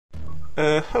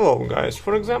Hello guys,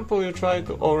 for example you try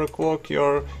to overclock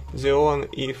your XEON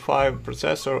E5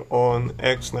 processor on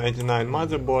x99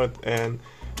 motherboard, and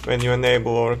when you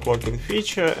enable overclocking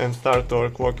feature and start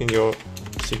overclocking your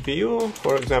CPU,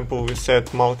 for example we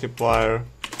set multiplier,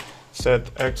 set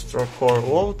extra core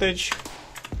voltage,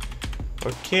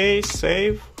 okay,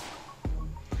 save,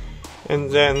 and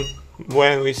then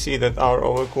when we see that our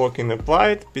overclocking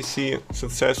applied, PC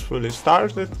successfully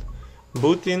started,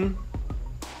 booting.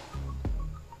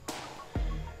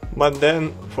 But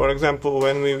then, for example,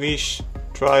 when we wish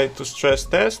try to stress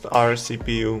test our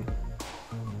CPU,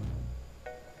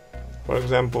 for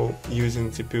example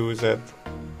using CPU Z,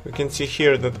 we can see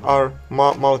here that our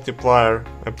multiplier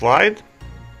applied,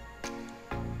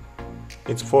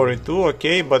 it's 42,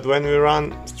 okay, but when we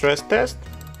run stress test,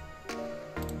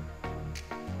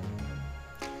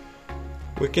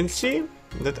 we can see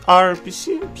that our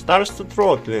PC starts to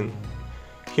throttling.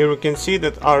 Here we can see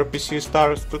that our PC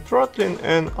starts to throttling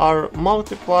and our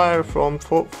multiplier from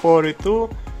 42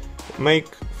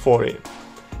 make 40.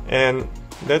 And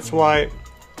that's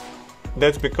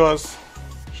because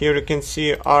here you can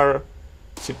see our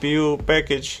CPU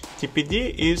package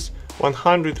TPD is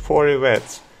 140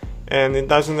 watts, and it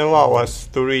doesn't allow us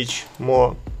to reach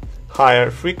more higher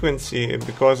frequency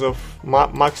because of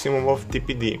maximum of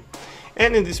TPD.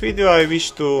 And in this video I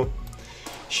wish to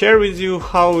share with you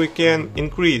how we can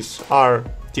increase our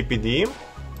TPD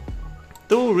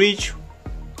to reach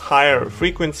higher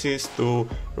frequencies, to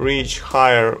reach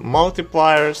higher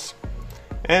multipliers,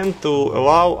 and to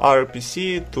allow our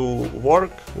PC to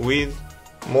work with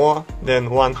more than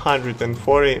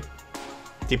 140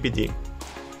 TPD.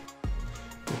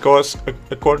 Because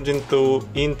according to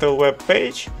Intel web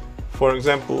page, for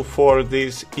example for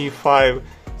this E5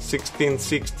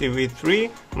 1660 V3,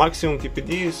 maximum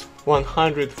TPD is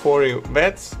 140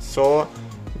 watts, so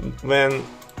when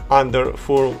under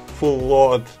full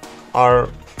load our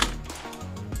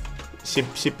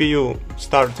CPU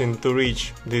starting to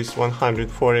reach this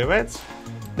 140 watts,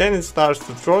 then it starts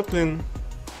to throttling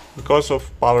because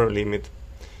of power limit.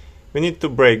 We need to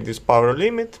break this power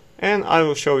limit, and I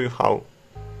will show you how.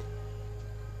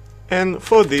 And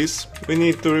for this we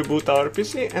need to reboot our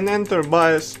PC and enter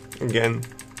BIOS again.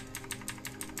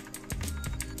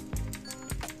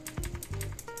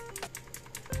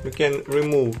 We can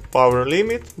remove power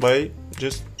limit by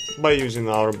using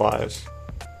our BIOS.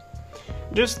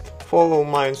 Just follow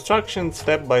my instructions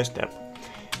step by step.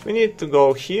 We need to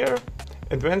go here,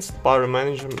 Advanced Power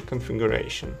Management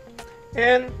Configuration,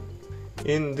 and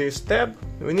in this tab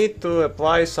we need to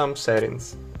apply some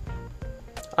settings.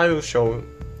 I will show you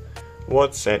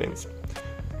what settings.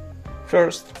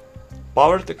 First,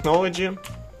 Power Technology,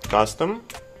 Custom,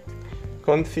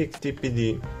 Config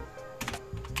TPD,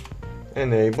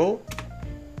 enable.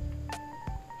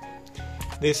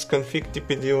 This config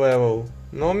TPD level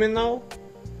nominal,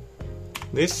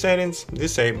 these settings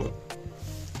disabled.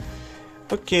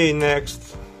 Okay,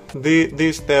 next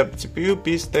this tab CPU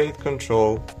P state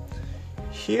control.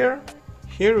 Here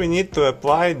we need to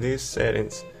apply these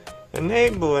settings.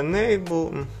 Enable,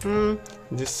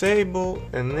 disable,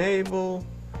 enable,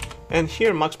 and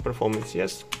here max performance,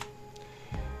 yes.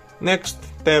 Next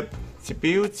tab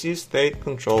CPU C state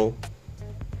control.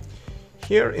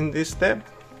 Here in this tab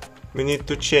we need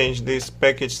to change this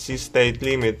package C state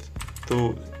limit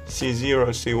to C0,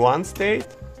 C1 state,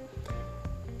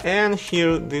 and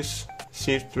here this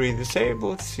C3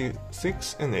 disabled,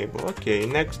 C6 enable. Okay,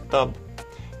 next tab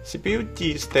CPU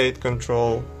T state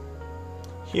control.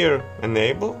 Here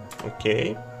enable,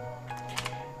 okay.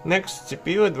 Next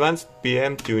CPU advanced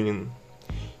PM tuning.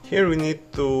 Here we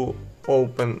need to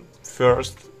open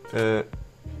first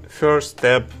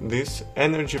tab this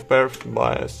energy perf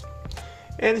BIOS,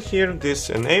 and here this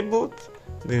enabled.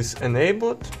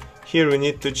 Here we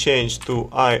need to change to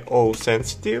IO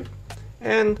sensitive,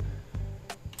 and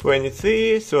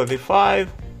 23,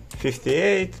 35,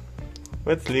 58,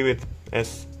 let's leave it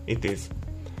as it is.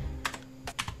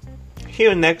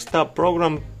 Here next tab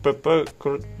program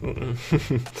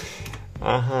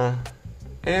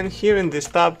and here in this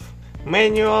tab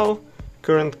manual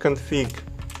current config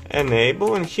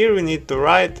enable, and here we need to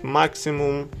write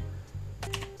maximum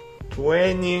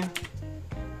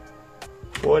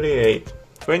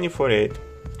 2048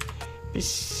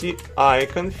 PCI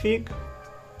config.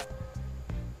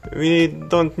 We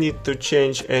don't need to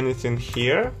change anything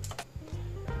here.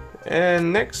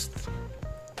 And next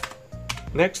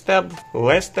tab,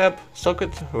 last tab,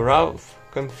 socket rough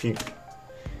config.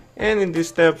 And in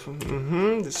this tab,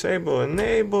 disable,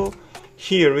 enable.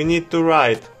 Here we need to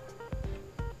write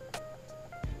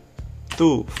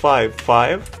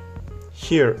 255.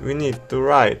 Here we need to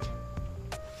write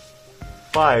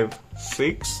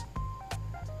 256.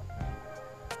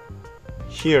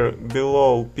 Here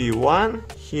below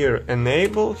P1, here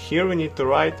enable, here we need to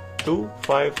write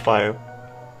 255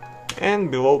 and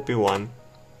below P1.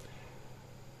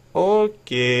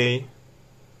 Okay,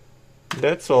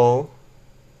 that's all.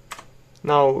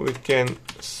 Now we can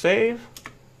save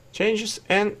changes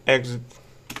and exit.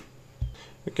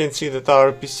 You can see that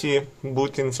our PC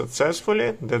booting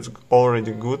successfully. That's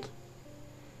already good.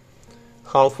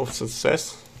 Half of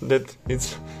success that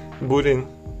it's booting.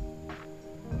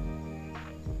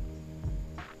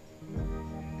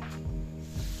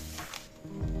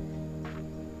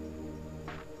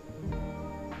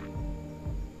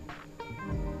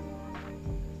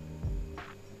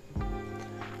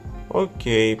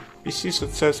 Okay, PC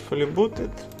successfully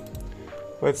booted.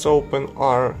 Let's open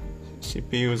our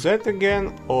CPU Z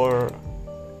again or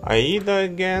AIDA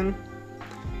again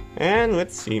and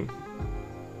let's see.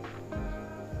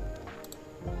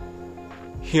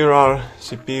 Here our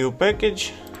CPU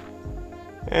package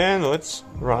and let's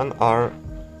run our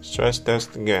stress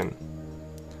test again.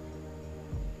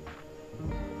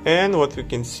 And what we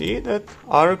can see that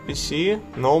our PC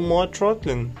no more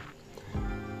throttling.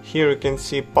 Here you can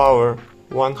see power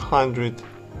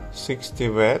 160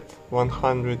 watt,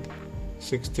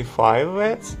 165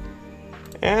 watts,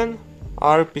 and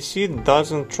our PC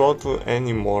doesn't throttle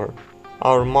anymore.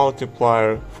 Our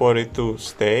multiplier 42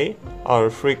 stay, our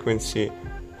frequency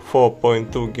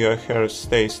 4.2 GHz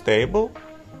stays stable,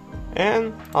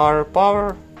 and our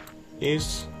power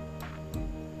is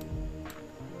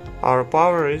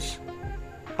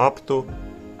up to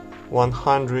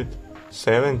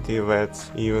 170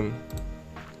 watts even.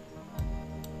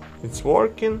 It's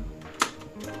working.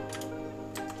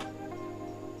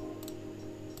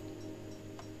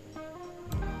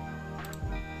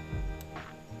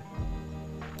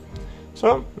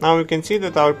 So now you can see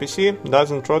that our PC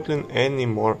doesn't throttling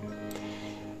anymore.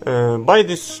 By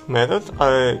this method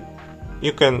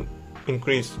you can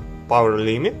increase power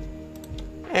limit,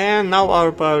 and now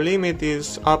our power limit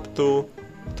is up to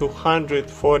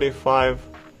 245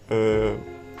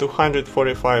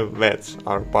 watts,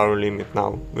 our power limit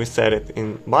now. We set it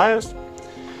in BIOS.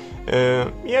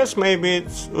 Yes, maybe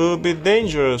it's a little bit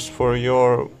dangerous for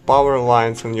your power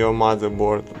lines on your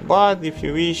motherboard, but if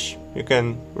you wish, you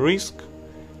can risk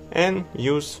and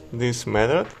use this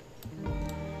method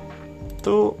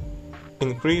to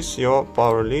increase your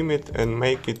power limit and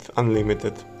make it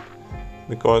unlimited,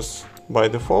 because by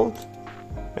default,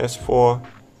 as for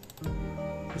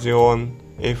XEON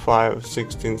E5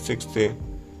 1660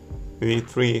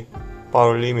 V3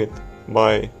 power limit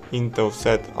by Intel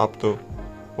set up to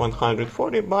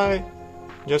 140,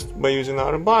 just by using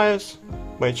our BIOS,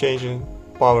 by changing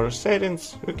power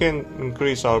settings, we can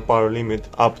increase our power limit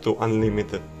up to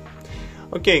unlimited.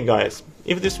 Okay guys,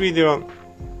 if this video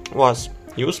was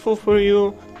useful for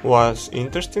you, was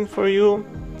interesting for you,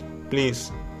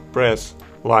 please press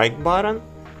like button,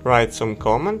 write some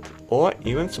comment, or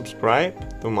even subscribe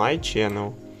to my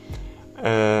channel.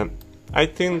 I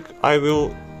think I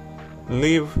will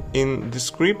leave in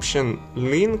description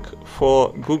link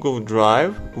for Google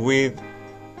Drive with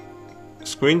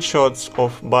screenshots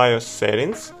of BIOS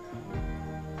settings.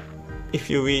 If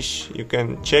you wish, you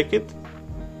can check it.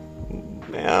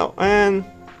 And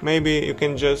maybe you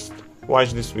can just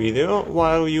watch this video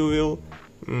while you will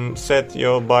set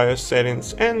your BIOS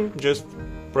settings, and just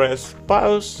press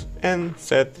pause and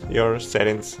set your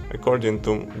settings according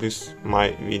to this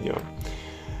my video.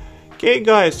 Okay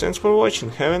guys, thanks for watching,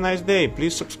 have a nice day.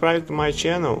 Please subscribe to my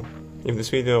channel if this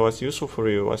video was useful for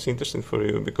you, was interesting for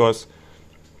you, because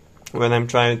when I'm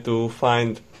trying to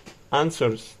find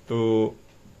answers to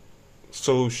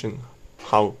solution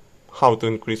how to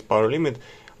increase power limit,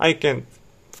 I can't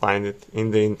find it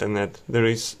in the internet. There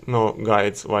is no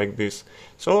guides like this,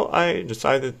 so I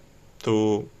decided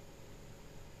to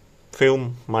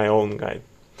film my own guide.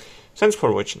 Thanks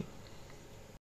for watching.